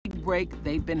break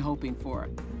they'd been hoping for.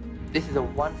 This is a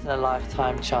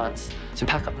once-in-a-lifetime chance to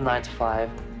pack up the 9 to 5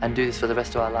 and do this for the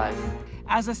rest of our lives.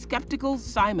 As a skeptical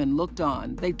Simon looked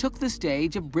on, they took the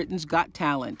stage of Britain's Got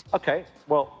Talent. OK,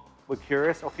 well, we're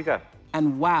curious. Off you go.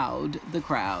 And wowed the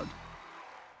crowd.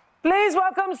 Please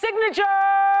welcome Signature!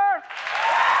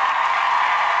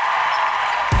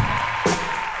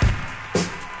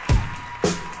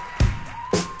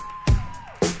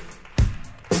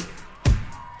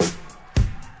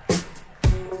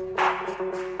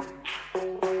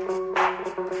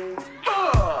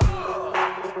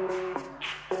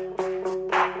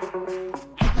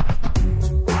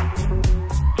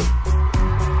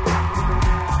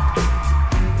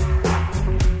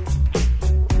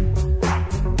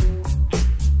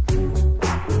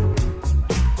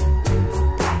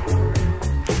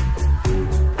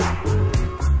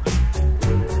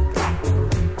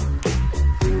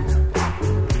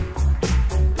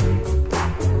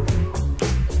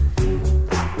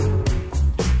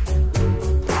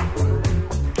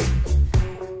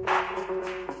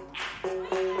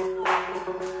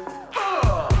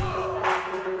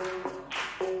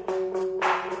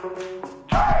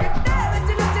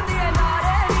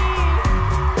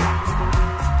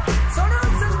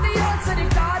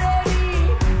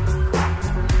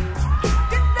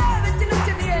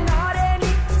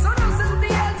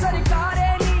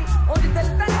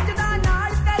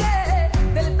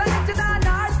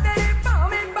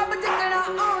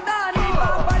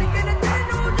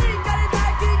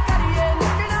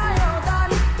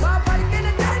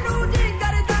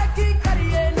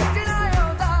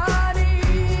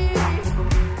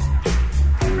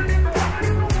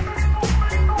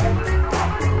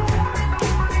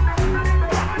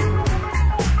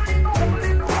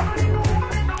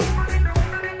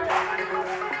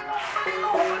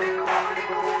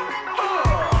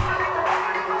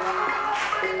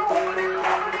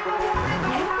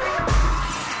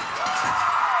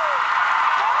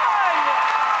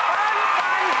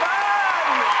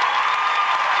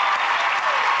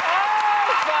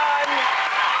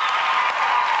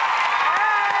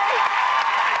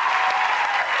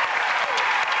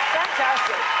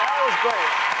 Fantastic. That was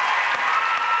great.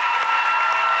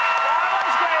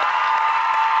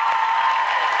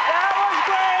 That was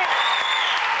great.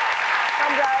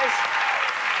 Come, guys.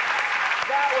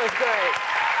 That was great.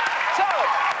 So,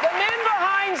 the men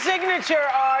behind Signature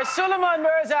are Suleman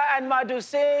Mirza and Madhu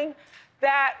Singh.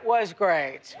 That was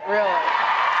great. Really.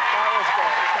 That was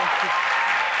great. Thank you.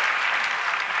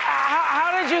 How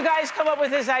did you guys come up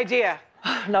with this idea?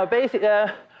 No, basically,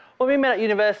 when we met at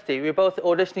university, we were both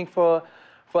auditioning for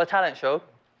a talent show.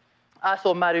 I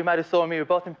saw Madhu, Madhu saw me. We were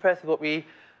both impressed with what we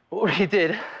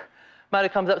did. Madhu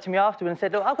comes up to me afterwards and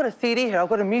said, look, I've got a CD here. I've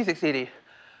got a music CD. Do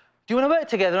you want to work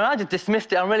together? And I just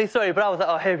dismissed it. I'm really sorry, but I was like,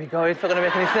 oh, here we go. It's not going to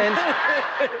make any sense.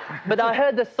 But I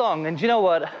heard the song, and do you know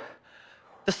what?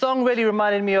 The song really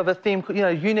reminded me of a theme, you know,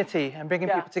 unity and bringing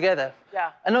people together.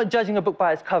 Yeah. And not judging a book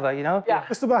by its cover, you know? Yeah.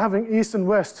 It's about having East and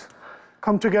West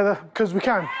come together because we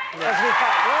can. Because we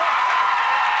can.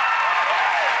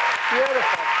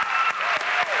 Beautiful.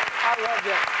 I love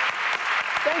it.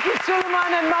 Thank you,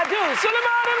 Suleman and Madhu.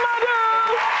 Suleman and Madhu!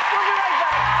 We'll be right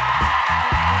back.